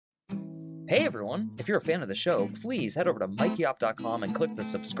Hey everyone, if you're a fan of the show, please head over to mikeyop.com and click the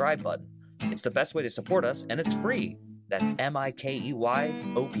subscribe button. It's the best way to support us, and it's free. That's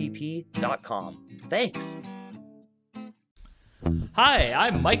MIKEYOPP.com. Thanks. Hi,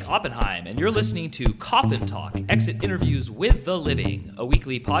 I'm Mike Oppenheim, and you're listening to Coffin Talk, Exit Interviews with the Living, a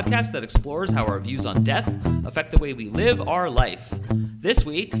weekly podcast that explores how our views on death affect the way we live our life. This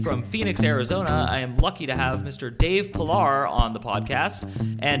week, from Phoenix, Arizona, I am lucky to have Mr. Dave Pilar on the podcast,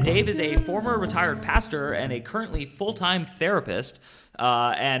 and Dave is a former retired pastor and a currently full-time therapist,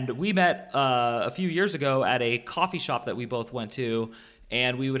 and we met a few years ago at a coffee shop that we both went to,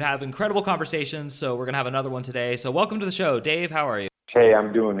 and we would have incredible conversations, so we're going to have another one today. So welcome to the show. Dave, how are you? Hey,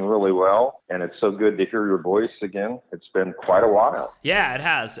 I'm doing really well, and it's so good to hear your voice again. It's been quite a while. Yeah, it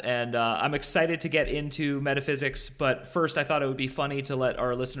has, and I'm excited to get into metaphysics, but first I thought it would be funny to let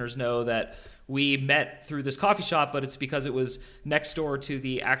our listeners know that we met through this coffee shop, but it's because it was next door to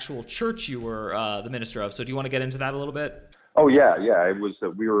the actual church you were the minister of. So do you want to get into that a little bit? Oh, yeah. It was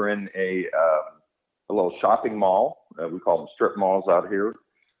we were in a little shopping mall. We call them strip malls out here,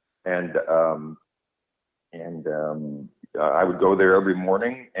 and I would go there every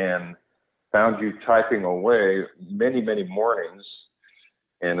morning and found you typing away many, many mornings,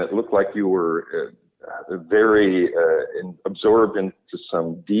 and it looked like you were very absorbed into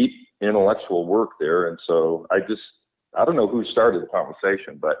some deep intellectual work there. And so I don't know who started the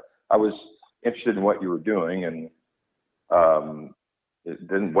conversation, but I was interested in what you were doing, and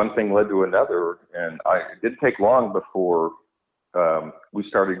then one thing led to another, and it didn't take long before we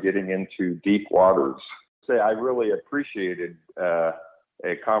started getting into deep waters. I really appreciated a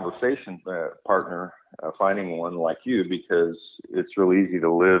conversation partner, finding one like you, because it's really easy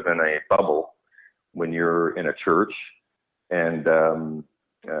to live in a bubble when you're in a church, and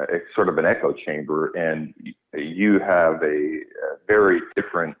it's sort of an echo chamber, and you have a very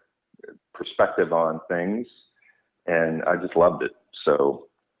different perspective on things, and I just loved it. So,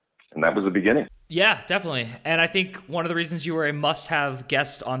 and that was the beginning. Yeah, definitely. And I think one of the reasons you were a must-have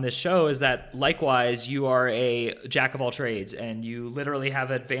guest on this show is that, likewise, you are a jack of all trades, and you literally have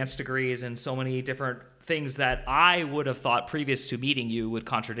advanced degrees in so many different things that I would have thought previous to meeting you would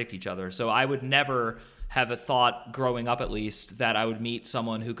contradict each other. So I would never have a thought, growing up at least, that I would meet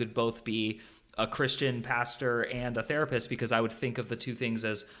someone who could both be a Christian pastor and a therapist, because I would think of the two things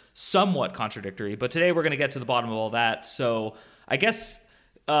as somewhat contradictory. But today we're going to get to the bottom of all that. So I guess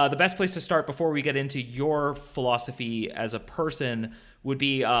the best place to start before we get into your philosophy as a person would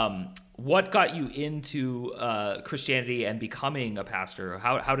be what got you into Christianity and becoming a pastor?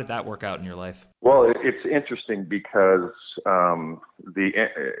 How did that work out in your life? Well, it's interesting because the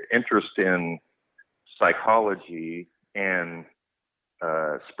interest in psychology and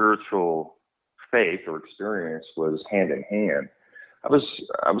spiritual faith or experience was hand in hand. I was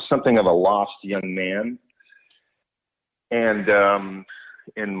something of a lost young man, and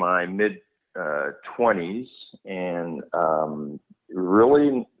in my mid 20s, and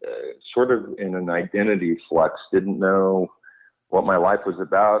really sort of in an identity flux, didn't know what my life was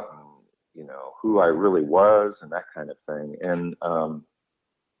about, and, who I really was, and that kind of thing. And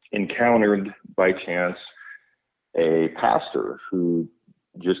encountered by chance a pastor who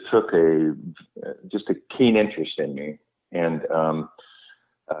just took a keen interest in me, and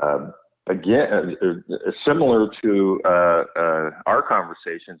again, similar to our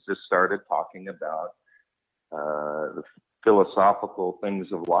conversations, just started talking about the philosophical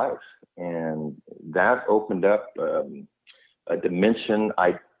things of life, and that opened up a dimension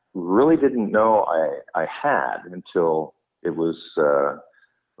I really didn't know I had until it was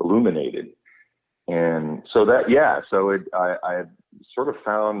illuminated. And so I sort of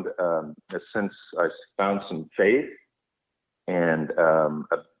found I found some faith and a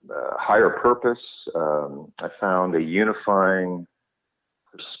higher purpose. I found a unifying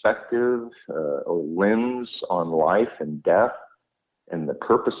perspective or lens on life and death and the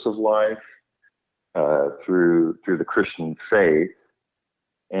purpose of life through the Christian faith.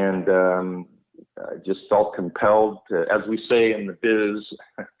 And I just felt compelled to, as we say in the biz,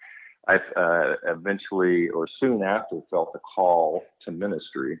 I eventually or soon after felt a call to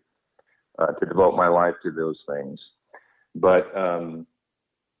ministry, to devote my life to those things. But a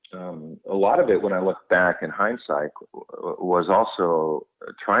lot of it, when I look back in hindsight, was also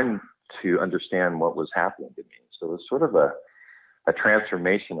trying to understand what was happening to me. So it was sort of a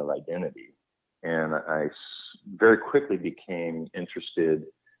transformation of identity. And I very quickly became interested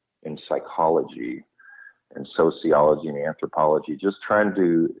in psychology and sociology and anthropology, just trying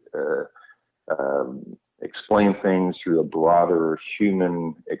to explain things through a broader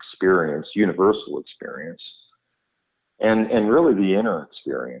human experience, universal experience. and really the inner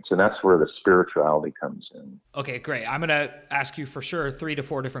experience. And that's where the spirituality comes in. Okay, great. I'm going to ask you for sure 3 to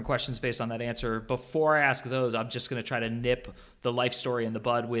 4 different questions based on that answer. Before I ask those, I'm just going to try to nip the life story in the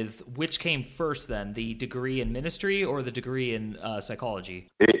bud with which came first then, the degree in ministry or the degree in psychology?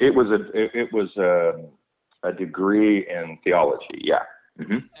 It was a degree in theology, yeah.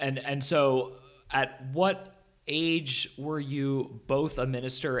 Mm-hmm. And so at what age were you both a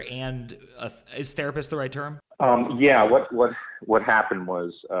minister and is therapist the right term? Yeah, what happened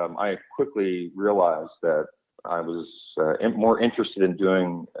was I quickly realized that I was more interested in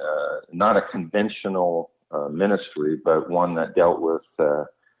doing not a conventional ministry, but one that dealt with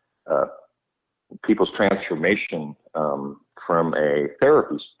people's transformation from a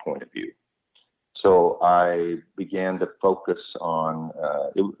therapist point of view. So I began to focus on,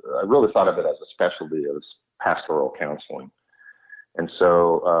 I really thought of it as a specialty as pastoral counseling. And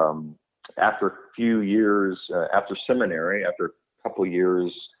so after a few years, after seminary, after a couple of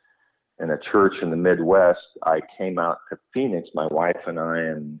years in a church in the Midwest, I came out to Phoenix, my wife and I,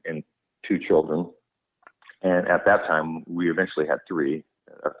 and 2 children. And at that time, we eventually had 3,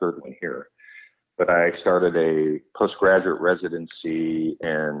 a third one here. But I started a postgraduate residency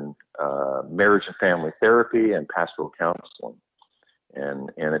in marriage and family therapy and pastoral counseling.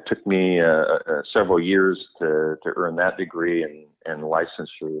 And it took me several years to earn that degree and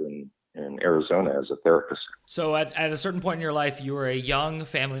licensure in Arizona as a therapist. So at a certain point in your life, you were a young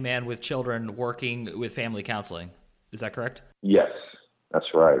family man with children working with family counseling. Is that correct? Yes,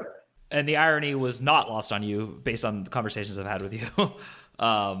 that's right. And the irony was not lost on you based on the conversations I've had with you.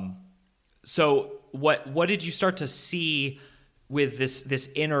 So what did you start to see with this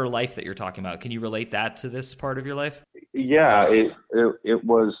inner life that you're talking about? Can you relate that to this part of your life? Yeah, it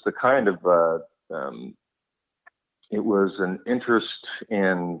was the kind of it was an interest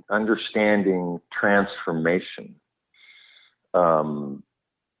in understanding transformation, how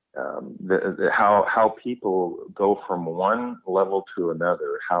people go from one level to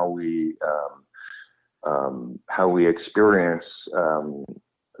another, how we experience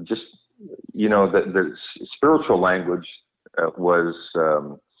just the spiritual language was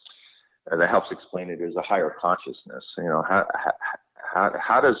that helps explain it as a higher consciousness.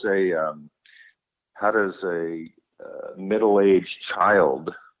 How does a middle-aged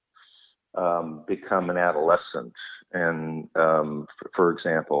child become an adolescent? And for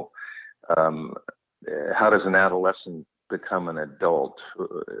example, how does an adolescent become an adult?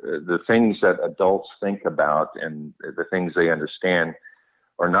 The things that adults think about and the things they understand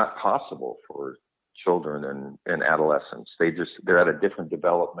are not possible for children and adolescents. They're at a different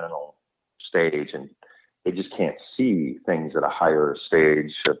developmental stage, and they just can't see things at a higher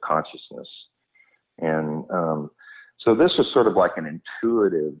stage of consciousness. And so this was sort of like an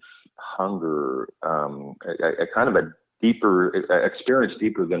intuitive hunger, a kind of a deeper experience,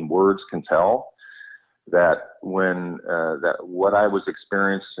 deeper than words can tell. That when that what I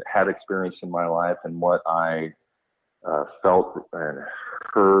had experienced in my life, and what I felt and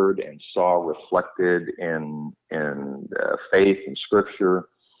heard and saw reflected in faith and scripture,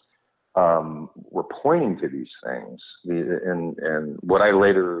 were pointing to these things. And what I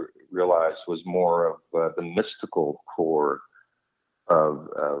later realized was more of the mystical core of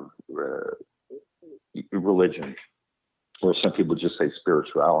religion, or some people just say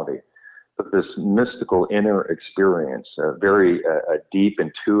spirituality. But this mystical inner experience, very deep,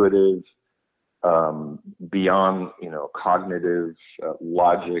 intuitive, beyond cognitive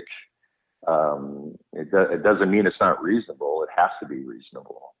logic. It doesn't mean it's not reasonable. It has to be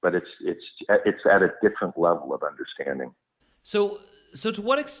reasonable, but it's at a different level of understanding. So to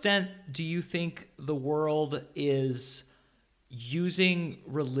what extent do you think the world is using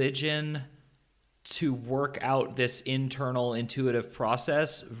religion to work out this internal intuitive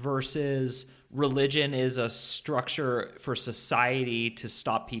process versus religion is a structure for society to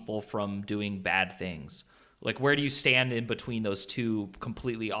stop people from doing bad things? Like, where do you stand in between those two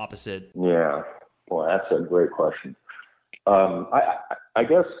completely opposite? Yeah, well, that's a great question. I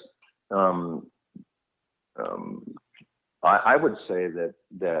guess I would say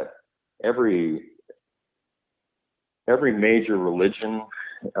that every major religion,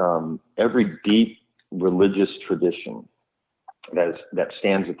 every deep religious tradition that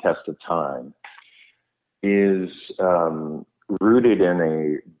stands the test of time is rooted in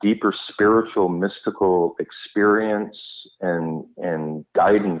a deeper spiritual, mystical experience and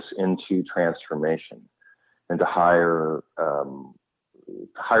guidance into transformation, into higher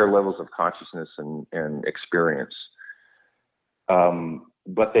levels of consciousness and experience.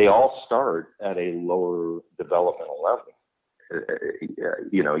 But they all start at a lower developmental level.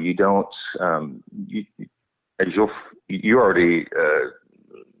 You don't. as you already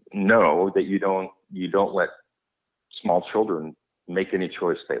know that you don't let small children make any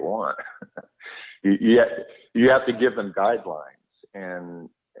choice they want. you have to give them guidelines, and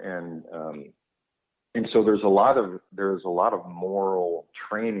so there's a lot of moral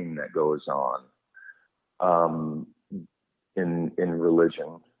training that goes on in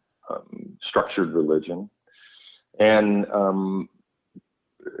religion, structured religion, and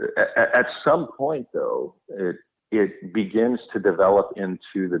at some point though it begins to develop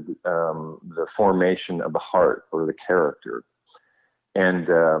into the formation of the heart or the character, and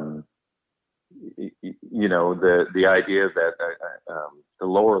the idea that the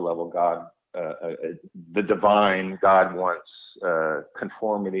lower level God, the divine God, wants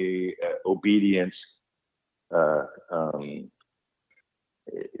conformity, obedience.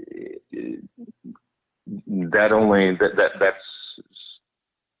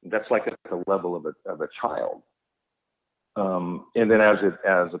 That's like at the level of a child. And then as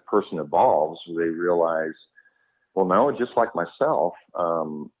a person evolves, they realize, well, no, just like myself,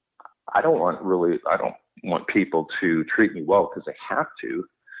 I don't want people to treat me well because they have to.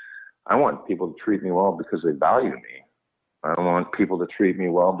 I want people to treat me well because they value me. I don't want people to treat me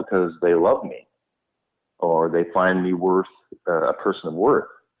well because they love me or they find me worth a person of worth.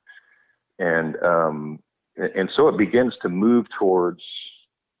 And so it begins to move towards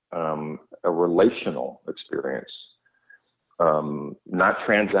a relational experience, not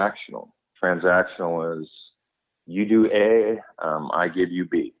transactional. Transactional is you do A, I give you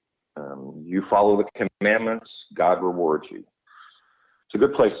B. You follow the commandments, God rewards you. It's a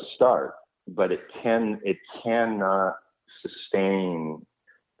good place to start, but it cannot sustain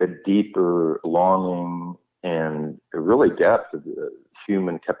the deeper longing and really depth of the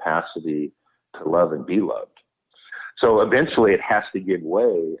human capacity to love and be loved. So eventually it has to give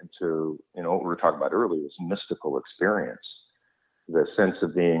way into, what we were talking about earlier, this mystical experience, the sense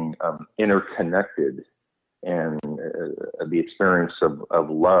of being interconnected, and the experience of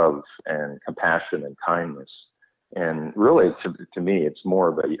love and compassion and kindness. And really, to me, it's more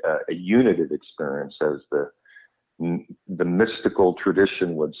of a unitive experience, as the mystical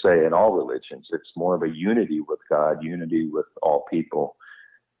tradition would say in all religions. It's more of a unity with God, unity with all people,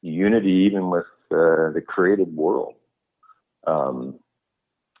 unity even with the created world,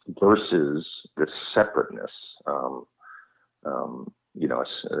 versus the separateness, a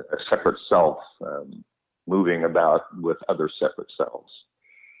separate self moving about with other separate selves.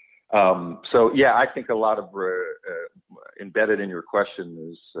 So yeah, I think a lot of embedded in your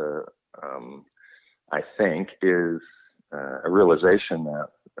question is, I think, is a realization that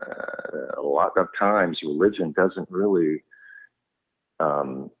a lot of times religion doesn't really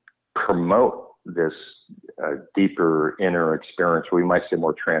promote this deeper inner experience. We might say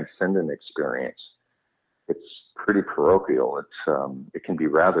more transcendent experience. It's pretty parochial. It can be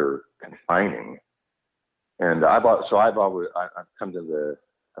rather confining. And I've come to the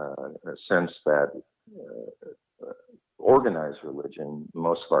sense that organized religion,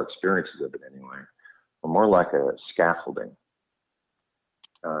 most of our experiences of it anyway, are more like a scaffolding.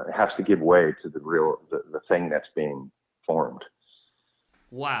 It has to give way to the thing that's being formed.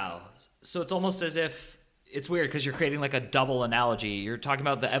 Wow. So it's almost as if, it's weird because you're creating like a double analogy. You're talking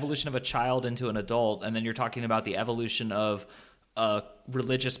about the evolution of a child into an adult, and then you're talking about the evolution of a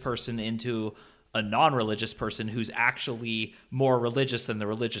religious person into a non-religious person who's actually more religious than the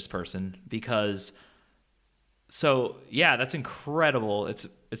religious person. Because, so yeah, that's incredible.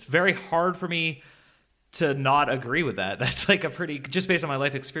 It's very hard for me to not agree with that. That's like a pretty, just based on my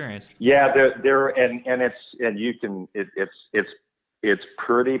life experience. Yeah, it's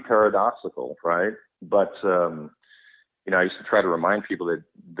pretty paradoxical, right? But I used to try to remind people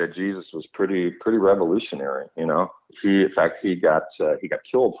that Jesus was pretty revolutionary. He got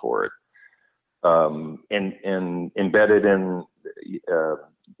killed for it. And embedded in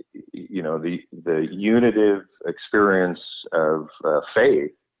the unitive experience of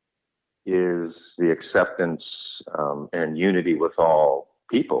faith is the acceptance and unity with all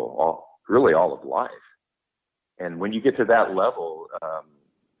people, really all of life. And when you get to that level,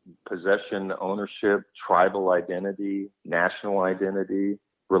 possession, ownership, tribal identity, national identity,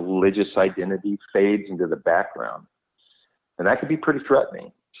 religious identity fades into the background, and that can be pretty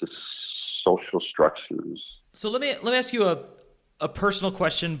threatening to social structures. So let me ask you a personal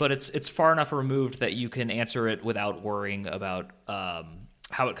question, but it's far enough removed that you can answer it without worrying about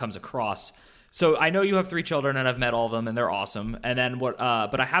how it comes across. So I know you have 3 children, and I've met all of them, and they're awesome. And then but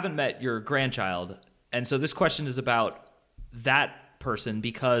I haven't met your grandchild, and so this question is about that person,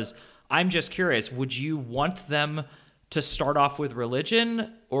 because I'm just curious: would you want them to start off with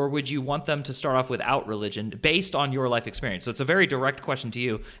religion, or would you want them to start off without religion based on your life experience? So it's a very direct question to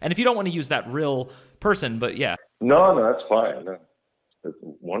you. And if you don't want to use that real person, but yeah. No, that's fine. No, it's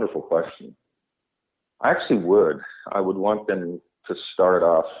a wonderful question. I actually would. I would want them to start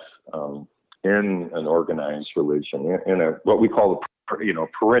off in an organized religion, in a what we call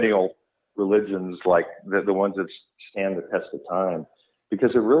perennial religions, like the ones that stand the test of time,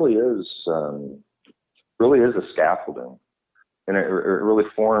 because it really is a scaffolding, and it really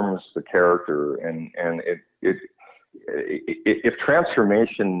forms the character. And if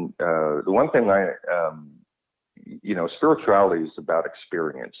transformation, the one thing spirituality is about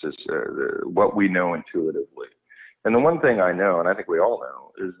experience, is what we know intuitively. And the one thing I know, and I think we all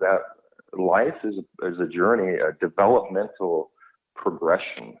know, is that life is a journey, a developmental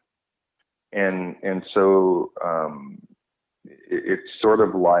progression. And so it's sort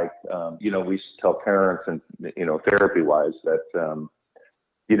of like, we tell parents, and, therapy-wise, that,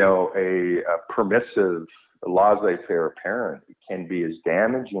 a permissive, laissez-faire parent can be as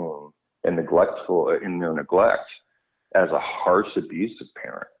damaging and neglectful in their neglect as a harsh, abusive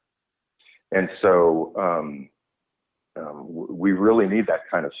parent. And so we really need that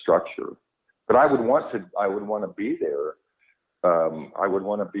kind of structure. But I would want to be there. I would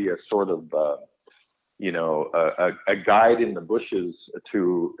want to be a sort of, a guide in the bushes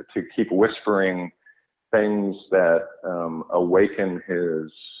to keep whispering things that awaken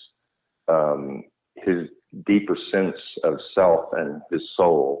his deeper sense of self and his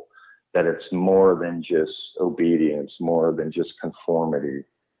soul. That it's more than just obedience, more than just conformity,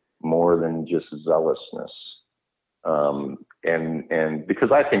 more than just zealousness. And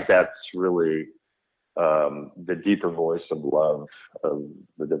because I think that's really the deeper voice of love, of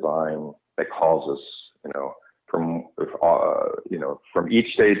the divine, that calls us, from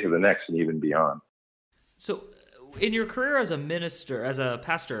each day to the next and even beyond. So in your career as a minister, as a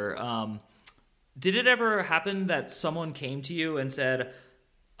pastor, did it ever happen that someone came to you and said,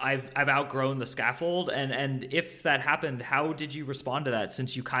 I've outgrown the scaffold? And if that happened, how did you respond to that?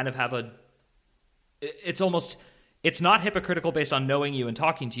 Since you kind of have it's not hypocritical based on knowing you and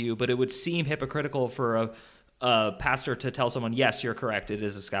talking to you, but it would seem hypocritical for a pastor to tell someone, yes, you're correct, it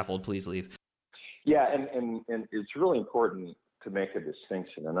is a scaffold, please leave. Yeah, and it's really important to make a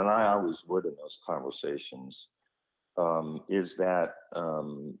distinction, and I always would in those conversations, is that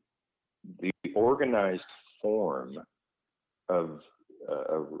the organized form of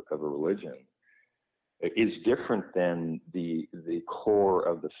a religion is different than the core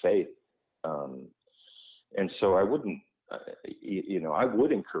of the faith. And so I wouldn't, I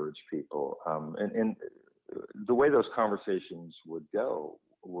would encourage people, and the way those conversations would go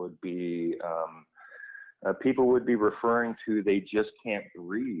would be, people would be referring to, they just can't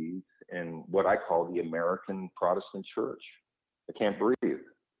breathe in what I call the American Protestant church. They can't breathe.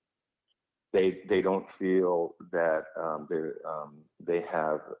 They don't feel that they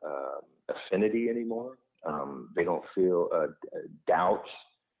have affinity anymore. They don't feel doubt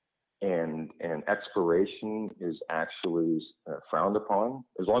and exploration is actually frowned upon.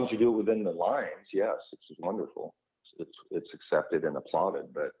 As long as you do it within the lines, yes, it's wonderful. It's accepted and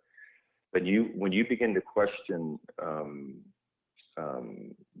applauded. But when you begin to question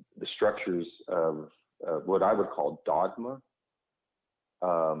the structures of what I would call dogma,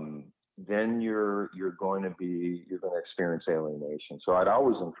 then you're going to experience alienation. So I'd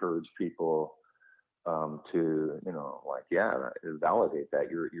always encourage people to validate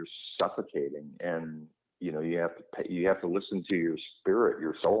that you're suffocating, and you have to listen to your spirit,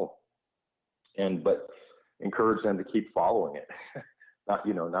 your soul, but encourage them to keep following it. not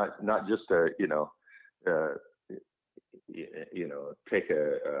just take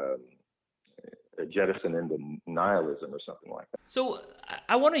a jettison into nihilism or something like that. So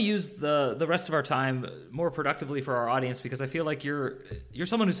I want to use the rest of our time more productively for our audience, because I feel like you're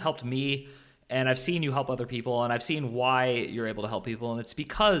someone who's helped me, and I've seen you help other people, and I've seen why you're able to help people, and it's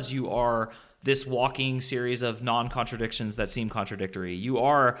because you are this walking series of non-contradictions that seem contradictory. You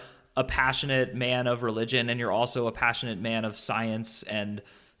are a passionate man of religion, and you're also a passionate man of science and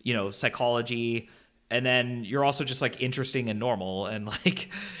psychology. And then you're also just like interesting and normal, and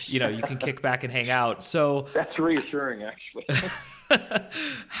you can kick back and hang out. So that's reassuring, actually.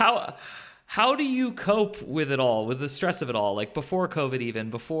 How do you cope with it all, with the stress of it all? Like before COVID, even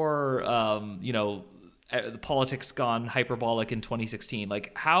before the politics gone hyperbolic in 2016.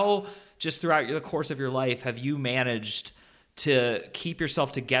 Like how, just throughout the course of your life, have you managed to keep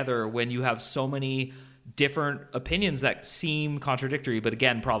yourself together when you have so many different opinions that seem contradictory, but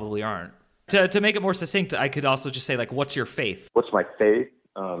again probably aren't? To make it more succinct, I could also just say, what's your faith? What's my faith?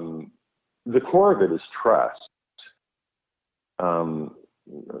 The core of it is trust.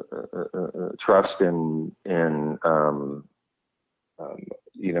 trust in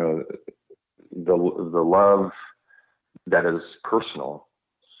you know, the love that is personal,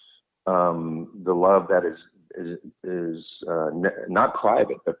 the love that is not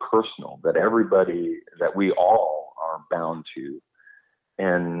private but personal, that we all are bound to,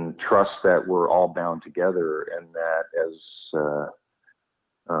 and trust that we're all bound together, and that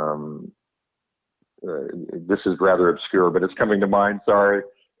this is rather obscure, but it's coming to mind. Sorry.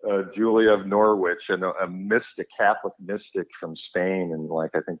 Julia of Norwich, a mystic, Catholic mystic from Spain in,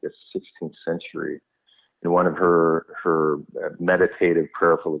 like, I think the 16th century. In one of her meditative,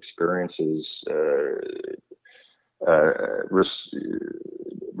 prayerful experiences,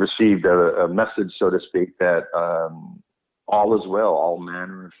 received a message, so to speak, that all is well, all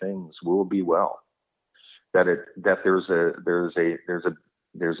manner of things will be well. That there's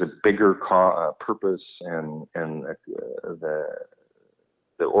a bigger purpose, and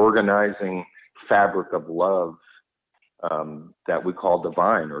the organizing fabric of love that we call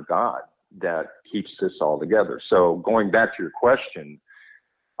divine or God, that keeps this all together. So going back to your question,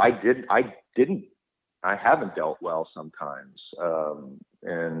 I haven't dealt well sometimes,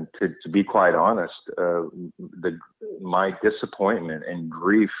 and to be quite honest, my disappointment and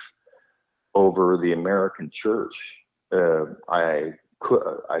grief over the American church, I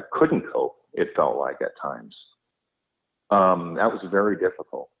couldn't cope. It felt like at times. That was very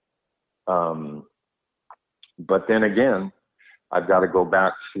difficult. But then again, I've got to go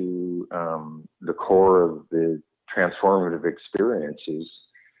back to the core of the transformative experiences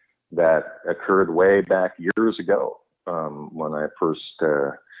that occurred way back years ago, when I first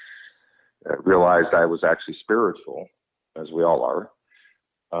realized I was actually spiritual, as we all are.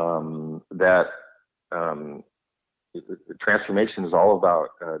 That the transformation is all about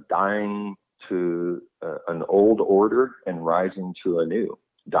dying to an old order and rising to a new,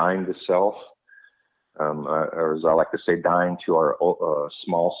 dying to self, or as I like to say, dying to our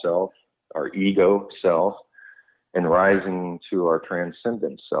small self, our ego self, and rising to our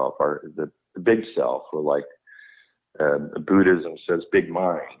transcendent self, the big self, or like Buddhism says, big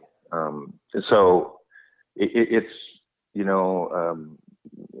mind. So it's,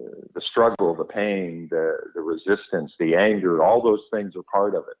 the struggle, the pain, the resistance, the anger, all those things are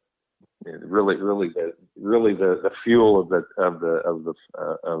part of it. Really the fuel of the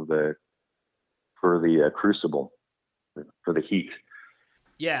for the crucible, for the heat.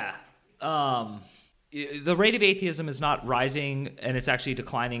 Yeah. The rate of atheism is not rising, and it's actually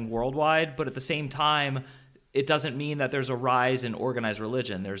declining worldwide, but at the same time, it doesn't mean that there's a rise in organized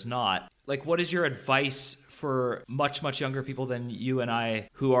religion. There's not. Like, what is your advice for much, much younger people than you and I,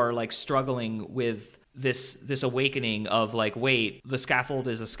 who are like struggling with this awakening of like, wait, the scaffold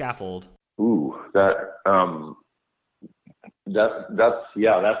is a scaffold? Ooh, that's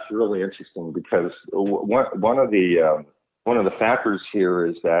really interesting, because one of the factors here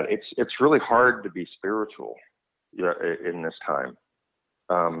is that it's really hard to be spiritual in this time.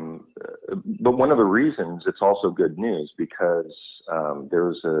 But one of the reasons it's also good news, because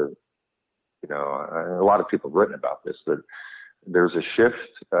there's a lot of people have written about this, that there's a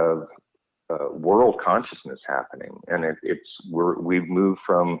shift of world consciousness happening, and we've moved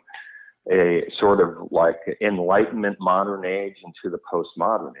from a sort of like Enlightenment modern age into the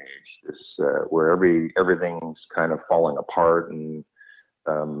postmodern age, this where everything's kind of falling apart, and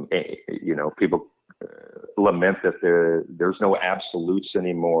people lament that there's no absolutes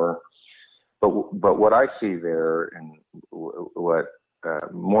anymore. But what I see there, and what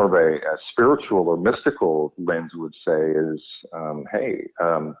more of a spiritual or mystical lens would say is,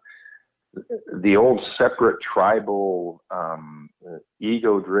 the old separate, tribal,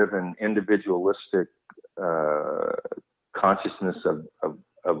 ego-driven, individualistic consciousness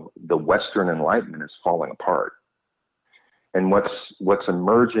of the Western Enlightenment is falling apart. And what's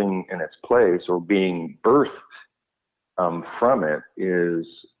emerging in its place, or being birthed from it, is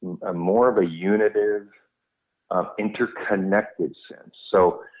more of a unitive, interconnected sense.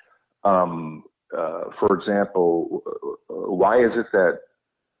 So, for example, why is it that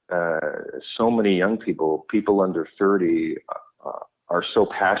so many young people under 30, are so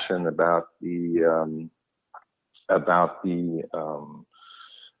passionate about the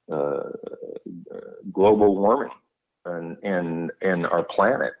global warming and our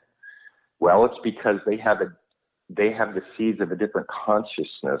planet? Well, it's because they have the seeds of a different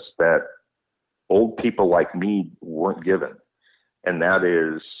consciousness that old people like me weren't given, and that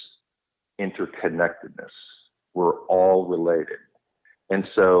is interconnectedness. We're all related. And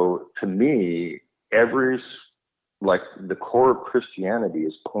so, to me, the core of Christianity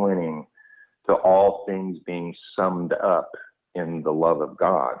is pointing to all things being summed up in the love of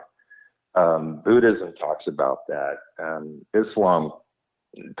God. Buddhism talks about that. Islam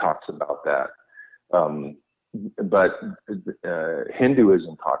talks about that. But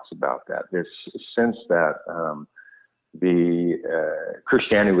Hinduism talks about that. This sense that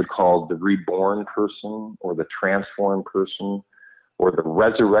Christianity would call the reborn person, or the transformed person, or the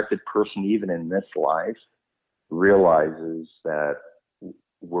resurrected person, even in this life, realizes that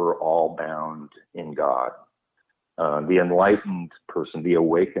we're all bound in God. The enlightened person, the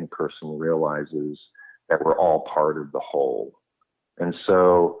awakened person, realizes that we're all part of the whole. And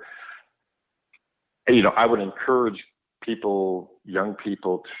so, I would encourage people, young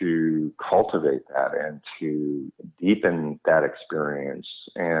people, to cultivate that and to deepen that experience.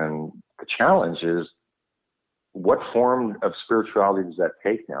 And the challenge is, what form of spirituality does that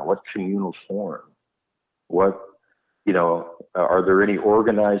take now? What communal form? Are there any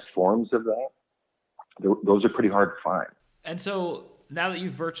organized forms of that? Those are pretty hard to find. And so now that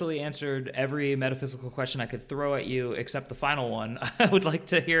you've virtually answered every metaphysical question I could throw at you except the final one, I would like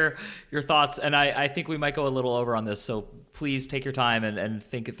to hear your thoughts. And I think we might go a little over on this, so please take your time and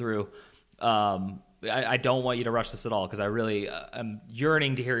think it through. I don't want you to rush this at all, because I really am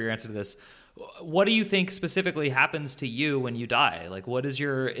yearning to hear your answer to this. What do you think specifically happens to you when you die? Like, what is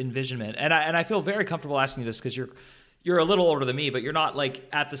your envisionment? And I feel very comfortable asking you this because you're a little older than me, but you're not like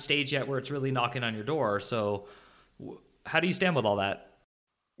at the stage yet where it's really knocking on your door. So how do you stand with all that?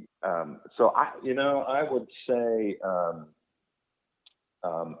 So I would say,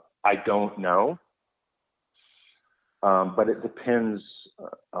 I don't know. But it depends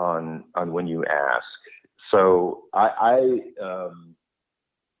on when you ask. So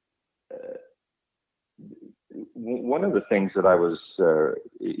one of the things that I was,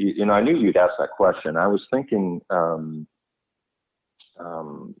 I knew you'd ask that question. I was thinking,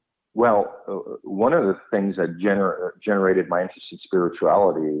 one of the things that generated my interest in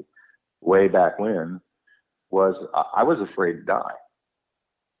spirituality way back when was I was afraid to die,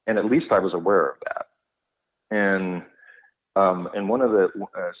 and at least I was aware of that. And one of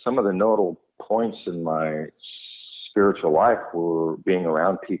some of the notable points in my spiritual life were being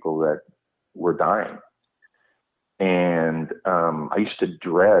around people that were dying. And I used to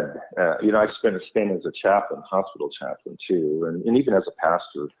dread, I spent a stint as a chaplain, hospital chaplain too, and even as a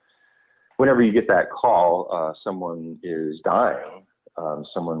pastor. Whenever you get that call, someone is dying,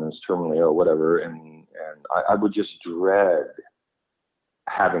 someone is terminally ill, whatever, and I would just dread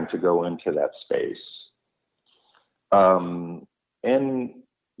having to go into that space.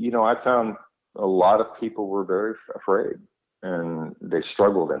 I found a lot of people were very afraid, and they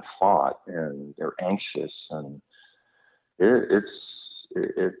struggled and fought, and they're anxious, and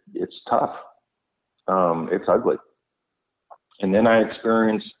it's tough. It's ugly. And then I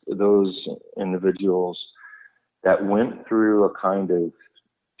experienced those individuals that went through a kind of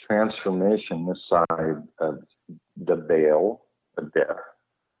transformation this side of the veil of death.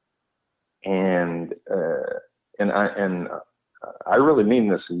 And I really mean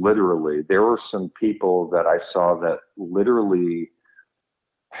this literally. There were some people that I saw that literally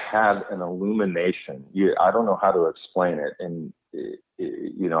had an illumination. I don't know how to explain it. And, I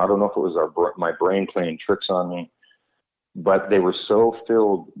don't know if it was my brain playing tricks on me, but they were so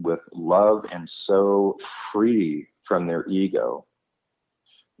filled with love and so free from their ego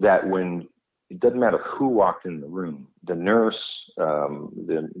that when it doesn't matter who walked in the room, the nurse,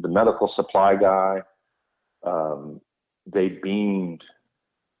 the medical supply guy, they beamed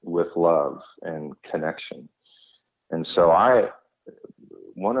with love and connection. And so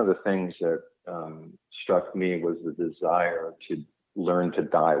one of the things that struck me was the desire to learn to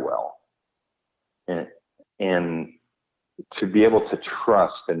die well, and to be able to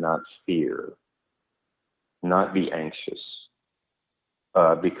trust and not fear, not be anxious,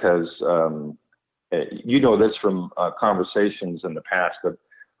 because this from conversations in the past, but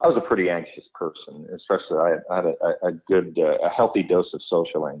I was a pretty anxious person, especially I had a healthy dose of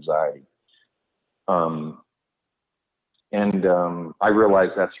social anxiety. I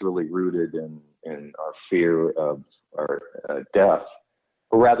realized that's really rooted in our fear of our death,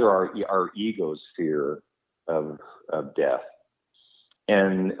 or rather our ego's fear of death.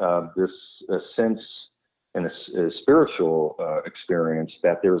 And this sense in a spiritual experience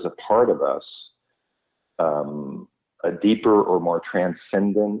that there's a part of us, a deeper or more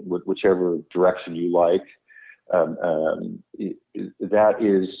transcendent, whichever direction you like, that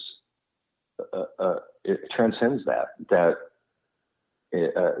is, it transcends that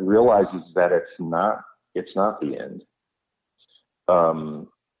it realizes that it's not the end.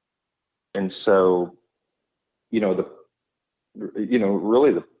 And so,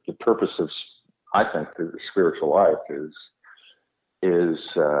 really the purpose of, I think, the spiritual life is is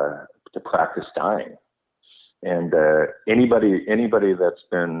to practice dying. And anybody that's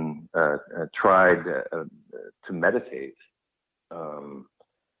been tried to meditate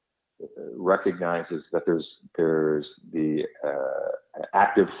recognizes that there's the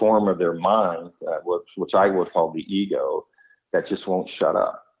active form of their mind, which I would call the ego, that just won't shut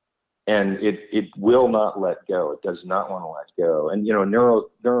up, and it will not let go. It does not want to let go. And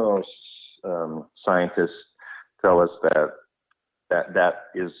scientists tell us that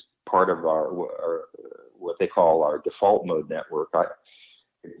is part of our what they call our default mode network.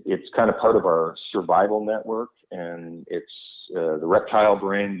 It's kind of part of our survival network, and it's the reptile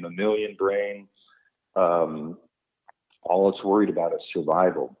brain, mammalian brain. All it's worried about is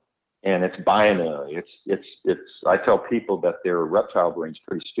survival, and it's binary. It's. I tell people that their reptile brain's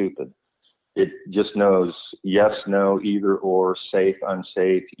pretty stupid. It just knows yes, no, either or, safe,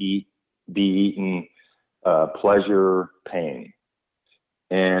 unsafe, eat, be eaten, pleasure, pain,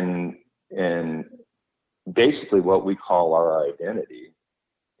 and basically what we call our identity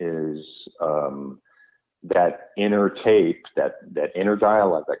is that inner tape, that inner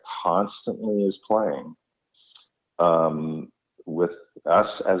dialogue that constantly is playing with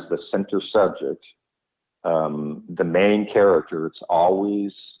us as the center subject, the main character. It's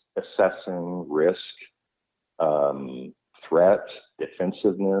always assessing risk, threat,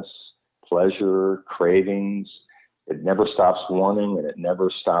 defensiveness, pleasure, cravings. It never stops wanting, and it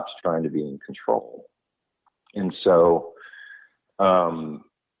never stops trying to be in control. And so, so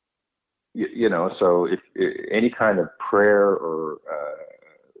if any kind of prayer or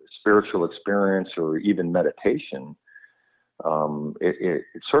spiritual experience or even meditation,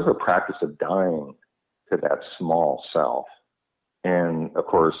 it's sort of a practice of dying to that small self. And of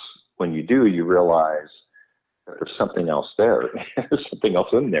course, when you do, you realize that there's something else there. There's something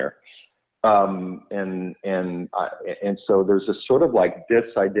else in there. And so there's this sort of like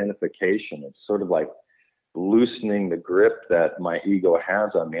disidentification. It's sort of like loosening the grip that my ego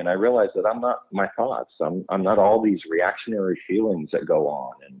has on me. And I realize that I'm not my thoughts. I'm not all these reactionary feelings that go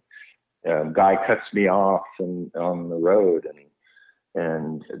on. And guy cuts me off on the road,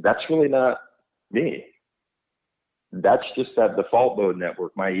 and that's really not me. That's just that default mode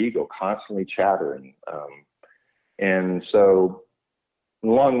network, my ego constantly chattering. And so, a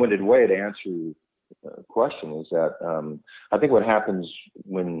long-winded way to answer the question is that I think what happens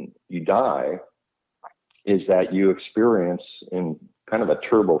when you die is that you experience, in kind of a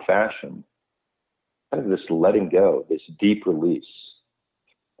turbo fashion, kind of this letting go, this deep release,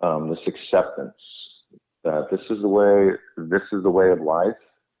 this acceptance that this is the way of life,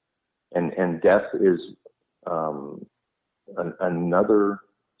 and death is another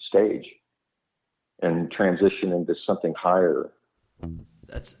stage, and transition into something higher.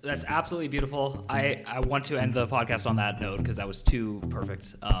 That's absolutely beautiful. I want to end the podcast on that note because that was too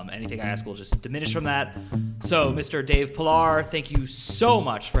perfect. Anything I ask will just diminish from that. So, Mr. Dave Pillar, thank you so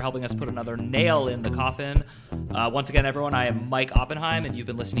much for helping us put another nail in the coffin. Once again, everyone, I am Mike Oppenheim, and you've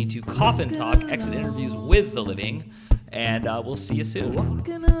been listening to Coffin Talk, Exit Interviews with the Living, and we'll see you soon.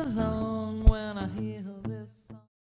 Walking along when I hear